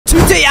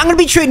Today, I'm going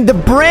to be trading the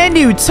brand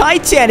new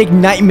Titanic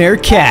Nightmare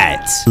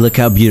Cat. Look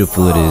how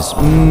beautiful it is.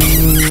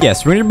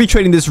 Yes, we're going to be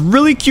trading this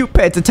really cute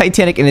pet to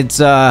Titanic, and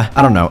it's, I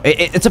don't know.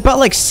 It's about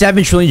like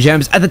 7 trillion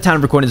gems at the time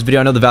of recording this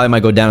video. I know the value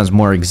might go down as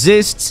more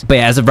exists, but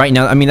yeah, as of right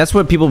now, I mean, that's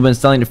what people have been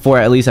selling it for,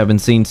 at least I've been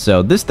seeing.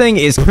 So this thing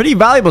is pretty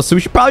valuable, so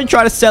we should probably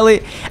try to sell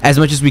it as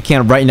much as we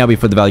can right now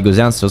before the value goes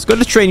down. So let's go to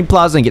the trading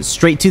plaza and get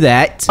straight to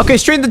that. Okay,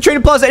 straight to the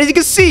trading plaza. As you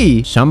can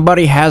see,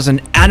 somebody has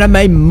an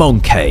anime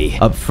monkey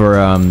up for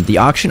the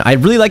auction. I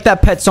really like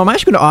that pet, so I'm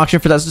actually going to auction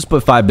for that. Let's just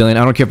put 5 billion.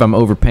 I don't care if I'm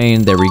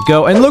overpaying. There we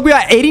go. And look, we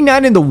got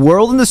 89 in the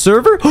world in the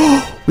server.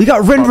 We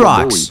got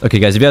Renrox. Okay,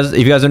 guys, if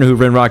you guys don't know who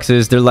Renrox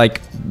is, they're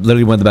like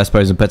literally one of the best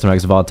players in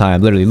Petsmax of all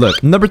time. Literally,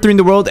 look, number 3 in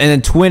the world, and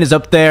then Twin is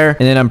up there, and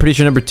then I'm pretty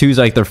sure number 2 is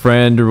like their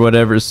friend or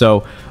whatever.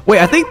 So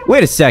wait,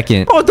 wait a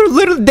second. Oh,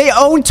 they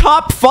own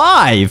top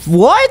 5.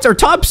 What? Or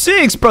top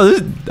 6, bro?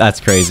 That's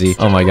crazy.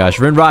 Oh my gosh,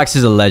 Renrox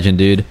is a legend,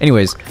 dude.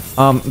 Anyways,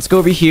 let's go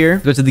over here,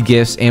 go to the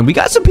gifts, and we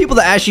got some people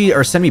that actually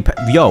are sending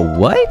me. Yo,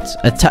 what?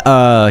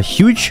 A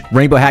huge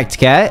rainbow hacked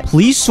cat.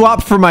 Please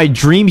swap for my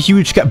dream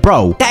huge cat,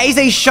 bro. That is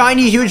a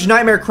shiny huge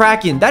nightmare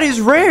kraken. That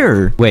is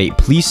rare. Wait,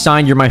 please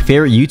sign. You're my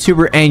favorite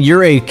YouTuber, and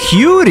you're a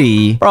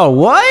cutie, bro.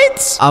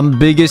 What? I'm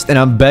biggest, and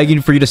I'm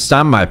begging for you to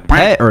sign my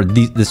pet or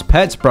this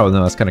pet's, bro.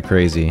 No, that's kind of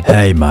crazy.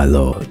 Hey, my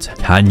lord,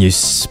 can you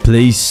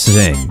please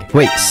sing?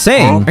 Wait,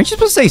 sing? Aren't you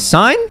supposed to say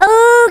sign?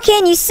 Oh,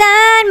 can you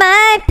sign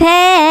my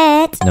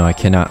pet? No, I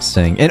cannot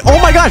sing. And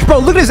oh my gosh, bro,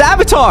 look at his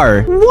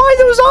avatar. Why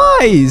those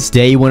eyes?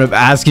 Day 1 of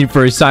asking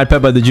for a signed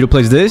pet by the DIGITO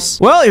plays this.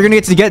 Well, you're gonna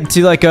get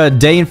to like a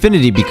day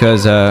infinity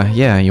because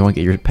yeah, you won't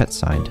get your pet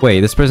signed.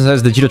 Wait, this person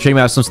says the DIGITO trading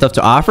have some stuff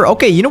to offer.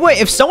 Okay, you know what?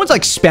 If someone's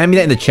like spamming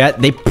that in the chat,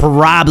 they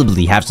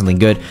probably have something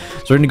good.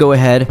 So we're gonna go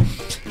ahead,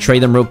 trade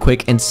them real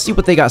quick and see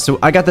what they got. So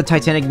I got the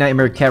Titanic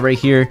Nightmare Cat right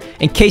here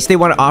in case they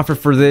want to offer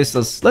for this.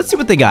 Let's see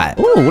what they got.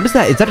 Oh, what is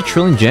that? Is that a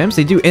trillion gems?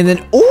 They do. And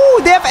then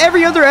oh, they have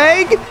every other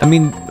egg. I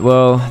mean,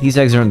 well, these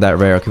eggs aren't that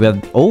rare. Okay, we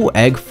have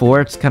egg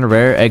 4. It's kind of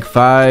rare. Egg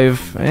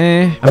 5.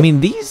 I mean,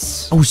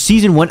 these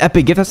season 1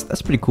 epic gift.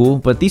 That's pretty cool.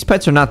 But these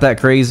pets are not that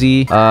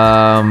crazy.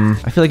 I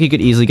feel like you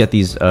could easily get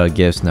these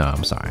gifts. No,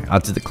 I'm sorry. I'll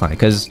have to decline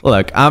because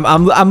look,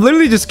 I'm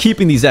literally just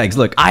keeping these eggs.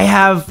 Look, I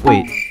have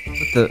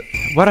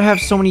why do I have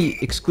so many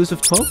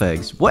exclusive 12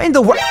 eggs? What in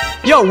the world?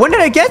 Yo, when did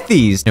I get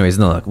these? Anyways,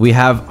 no, look, we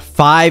have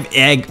 5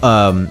 egg,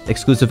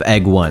 exclusive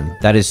egg 1.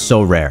 That is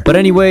so rare. But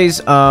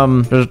anyways,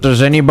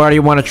 does anybody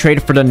want to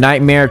trade for the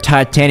Nightmare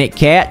Titanic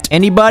Cat?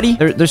 Anybody?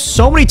 There's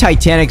so many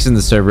Titanics in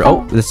the server.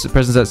 Oh, this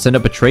person said send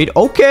up a trade.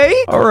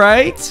 Okay. All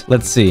right.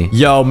 Let's see.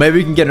 Yo, maybe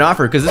we can get an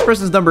offer because this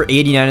person's number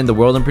 89 in the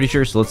world, I'm pretty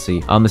sure. So let's see.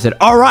 They said,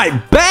 all right,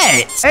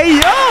 bet. Hey,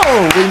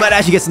 yo, we might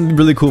actually get something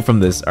really cool from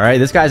this. All right.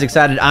 This guy's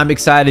excited. I'm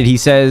excited. He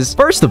says,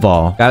 first of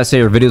all, gotta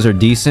say our videos are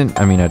decent.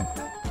 I mean,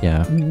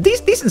 yeah,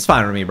 decent's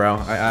fine with me, bro.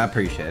 I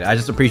appreciate it. I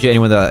just appreciate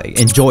anyone that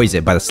enjoys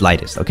it by the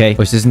slightest. Okay,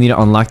 which doesn't need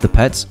to unlock the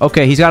pets.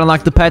 Okay, he's got to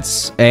unlock the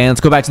pets, and let's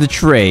go back to the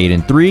trade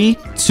in 3,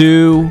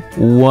 2,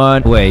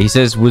 1. Wait, he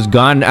says was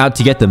gone out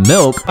to get the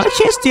milk. By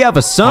chance do you have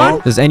a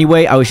son? Says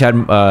anyway, I wish I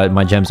had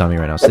my gems on me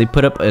right now. So they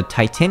put up a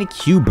Titanic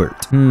Hubert.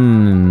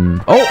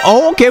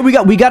 Oh, okay. We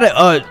got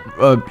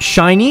a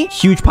shiny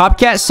huge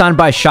popcat signed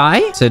by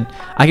Shy. Said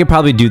I could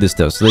probably do this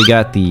though. So they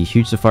got the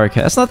huge safari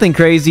cat. That's nothing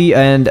crazy,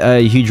 and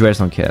a huge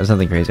redstone cat. That's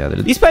nothing crazy.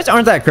 These pets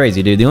aren't that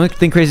crazy, dude. The only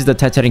thing crazy is the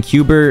Titanic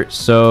Hubert.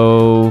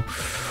 So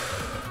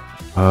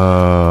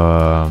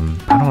I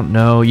don't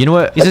know. You know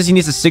what? He says he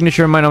needs a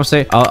signature in mine. I'll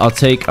say I'll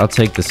take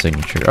the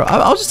signature.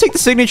 I'll just take the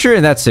signature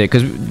and that's it.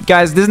 Because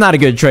guys, this is not a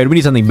good trade. We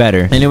need something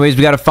better. Anyways,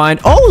 we gotta find.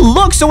 Oh,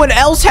 look, someone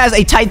else has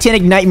a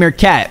Titanic Nightmare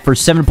Cat for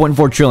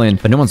 7.4 trillion,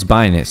 but no one's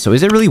buying it. So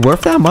is it really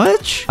worth that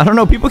much? I don't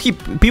know.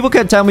 People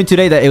kept telling me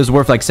today that it was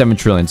worth like 7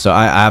 trillion. So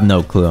I have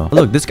no clue.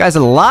 Look, this guy's a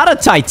lot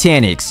of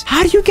Titanics.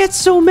 How do you get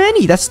so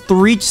many? That's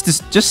 3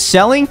 just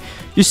selling.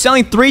 You're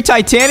selling 3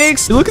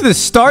 Titanics? Look at the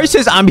star. It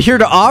says I'm here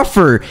to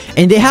offer.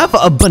 And they have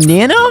a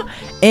banana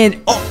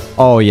and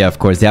oh yeah, of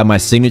course. They have my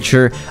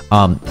signature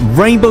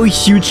rainbow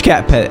huge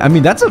cat pet. I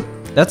mean, that's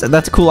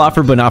a cool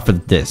offer, but not for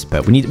this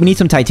pet. We need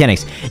some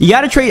Titanics. You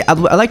gotta trade. I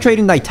like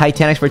trading like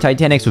Titanics for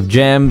Titanics with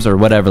gems or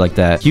whatever like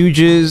that.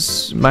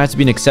 Huges might have to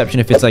be an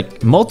exception if it's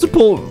like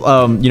multiple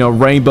you know,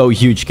 rainbow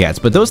huge cats.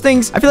 But those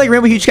things, I feel like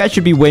rainbow huge cats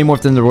should be way more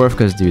than they're worth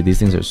because dude, these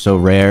things are so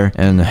rare.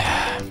 And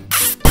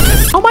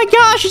oh my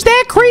gosh, is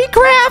that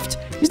Creedcraft?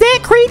 Is that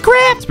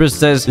Creedcraft? This person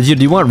says, do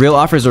you want real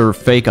offers or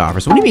fake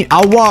offers? What do you mean?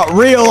 I want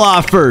real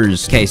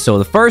offers. Okay, so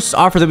the first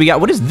offer that we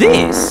got, what is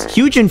this?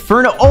 Huge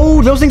Inferno.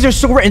 Oh, those things are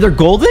so rare and they're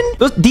golden?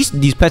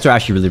 These pets are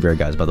actually really rare,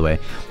 guys, by the way.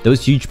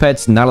 Those huge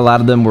pets, not a lot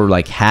of them were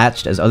like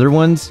hatched as other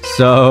ones.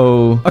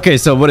 So, okay,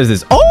 so what is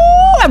this?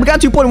 Oh, yeah, we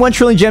got 2.1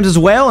 trillion gems as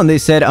well. And they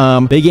said,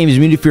 big game is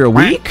muted for a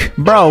week.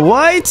 Bro,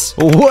 what?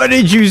 What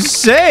did you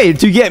say?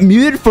 To get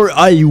muted for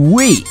a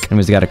week.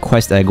 Anyways, got a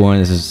quest egg one.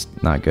 This is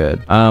not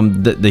good.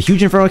 The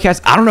huge inferno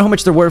cats, I don't know how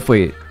much they're worth.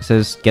 Wait, it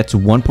says get to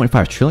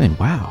 1.5 trillion.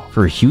 Wow.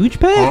 For a huge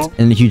pet?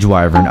 And the huge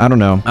wyvern. I don't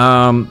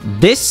know.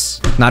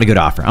 This, not a good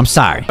offer. I'm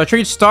sorry. A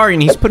trade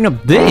starting, he's putting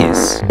up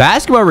this.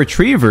 Basketball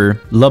retriever,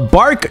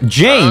 LeBark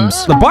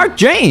James. LeBark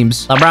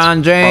James.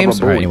 LeBron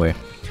James. All right, anyway.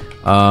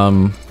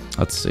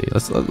 Let's see.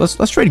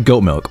 Let's trade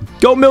goat milk.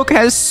 Goat milk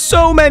has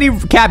so many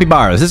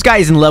capybaras. This guy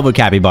is in love with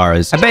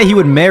capybaras. I bet he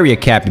would marry a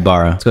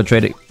capybara. Let's go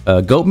trade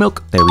it. Goat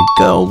milk. There we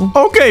go.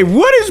 Okay,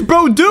 what is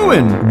bro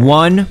doing?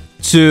 1,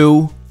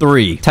 2,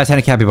 3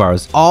 Titanic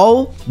capybaras,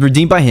 all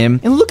redeemed by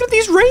him. And look at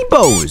these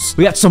rainbows.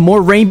 We got some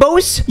more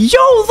rainbows. Yo,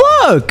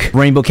 look!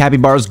 Rainbow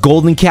capybaras,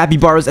 golden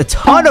capybaras, a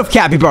ton of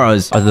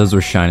capybaras. Oh, those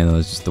were shiny.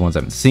 Those just the ones I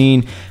haven't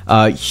seen.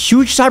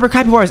 Huge cyber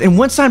capybaras, and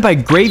one signed by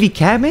Gravy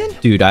Catman.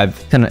 Dude,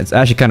 it's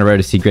actually kind of rare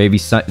to see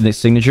Gravy's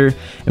signature.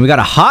 And we got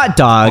a hot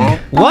dog.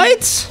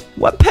 What?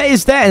 What pet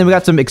is that? And we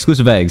got some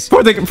exclusive eggs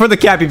for the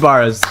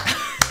capybaras.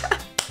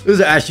 Those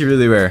are actually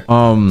really rare.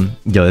 Yo,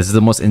 this is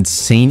the most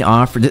insane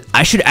offer.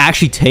 I should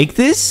actually take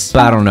this,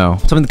 but I don't know.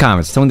 Tell me in the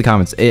comments. Tell me in the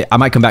comments. I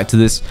might come back to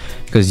this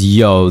because,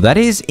 yo, that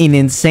is an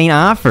insane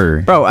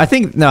offer. Bro, I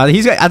think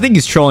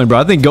he's trolling, bro.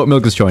 I think goat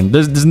milk is trolling.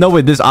 There's no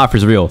way this offer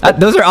is real.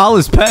 Those are all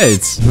his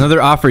pets.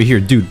 Another offer here.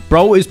 Dude,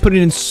 bro is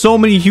putting in so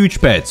many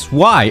huge pets.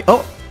 Why?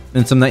 Oh,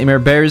 and some nightmare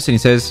bears, and he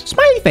says,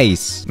 smiley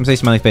face. I'm gonna say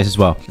smiley face as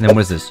well. And then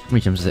what is this? How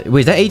many gems is it? Wait,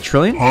 is that 8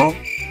 trillion? Huh?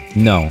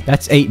 No,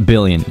 that's 8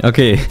 billion.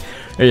 Okay.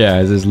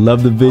 Yeah, it says,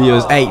 love the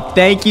videos. Hey,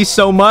 thank you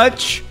so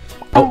much.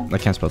 Oh, I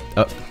can't spell.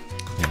 Oh,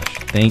 gosh.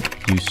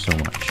 Thank you so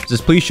much.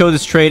 Just please show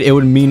this trade. It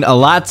would mean a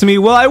lot to me.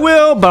 Well, I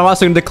will, but I'm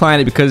also going to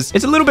decline it because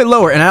it's a little bit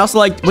lower. And I also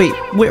like, wait,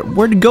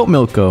 where did goat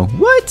milk go?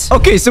 What?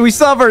 Okay, so we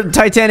still have our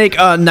Titanic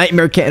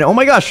nightmare cat. Oh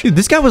my gosh, dude,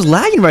 this guy was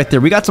lagging right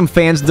there. We got some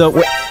fans though.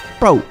 Wait,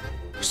 bro.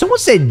 Someone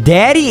said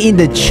daddy in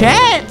the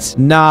chat?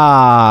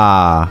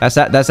 Nah.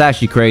 That's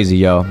actually crazy,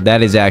 yo.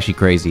 That is actually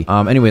crazy.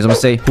 Anyways, I'm gonna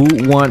say, who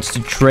wants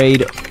to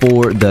trade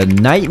for the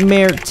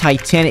Nightmare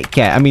Titanic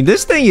cat? I mean,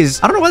 this thing is,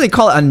 I don't know why they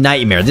call it a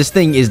nightmare. This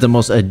thing is the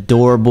most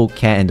adorable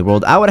cat in the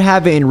world. I would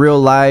have it in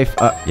real life.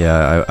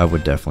 Yeah, I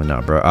would definitely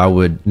not, bro. I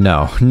would,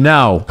 no.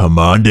 Come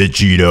on,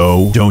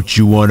 DIGITO. Don't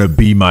you want to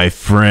be my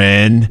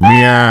friend?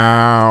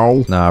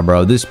 Meow. Nah,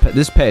 bro. This pet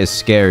is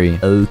scary.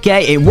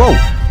 Okay, and whoa.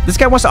 This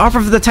guy wants to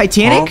offer for the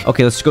Titanic?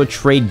 Okay, let's go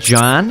trade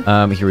John.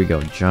 Here we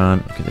go.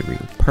 John. Okay, there we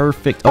go.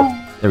 Perfect.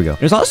 Oh, there we go.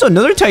 There's also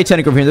another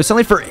Titanic over here. They're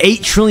selling for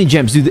 8 trillion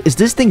gems. Dude, is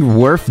this thing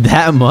worth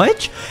that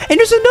much? And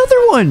there's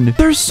another one.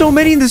 There's so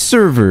many in the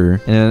server.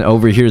 And then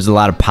over here is a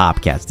lot of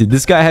pop cats. Dude,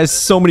 this guy has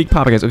so many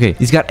pop cats. Okay,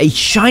 he's got a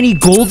shiny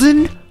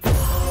golden.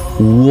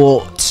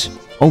 What?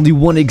 Only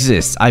one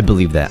exists. I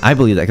believe that. I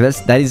believe that.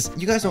 Because that is...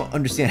 You guys don't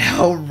understand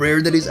how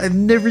rare that is. I've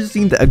never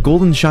seen that. A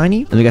golden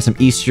shiny. And we got some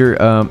Easter...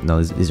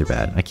 No, these are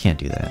bad. I can't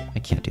do that. I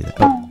can't do that.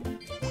 Oh.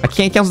 I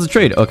can't cancel the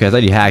trade. Okay, I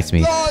thought you hacked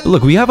me. But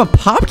look, we have a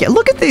popcat.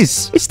 Look at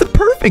this. It's the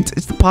perfect.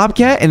 It's the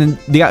popcat. And then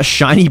they got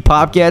shiny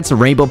popcats,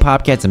 rainbow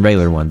popcats, and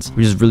regular ones.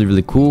 Which is really,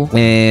 really cool.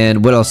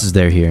 And what else is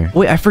there here?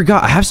 Wait, I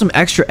forgot. I have some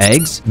extra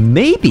eggs.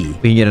 Maybe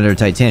we can get another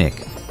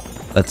Titanic.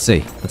 Let's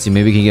see.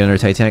 Maybe we can get another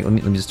Titanic. Let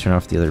me just turn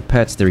off the other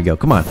pets. There we go.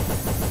 Come on.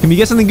 Can we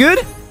get something good?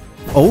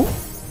 Oh.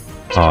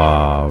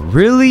 Aw,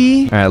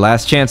 really? All right,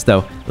 last chance,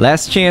 though.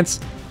 Last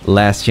chance.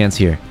 Last chance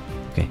here.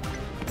 Okay.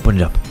 Open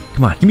it up.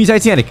 Come on. Give me a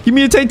Titanic. Give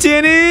me a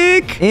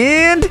Titanic.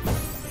 And...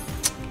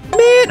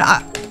 Man,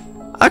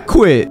 I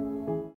quit.